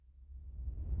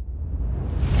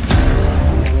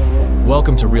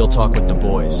Welcome to Real Talk with the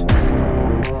Boys.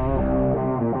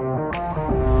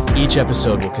 Each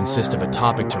episode will consist of a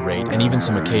topic to rate and even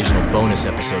some occasional bonus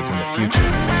episodes in the future.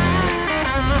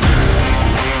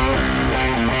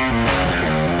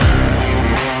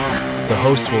 The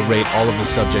hosts will rate all of the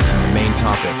subjects in the main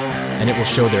topic, and it will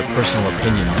show their personal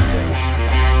opinion on things.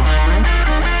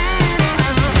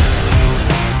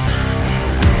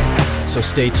 So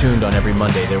stay tuned. On every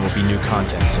Monday there will be new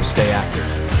content, so stay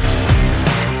active.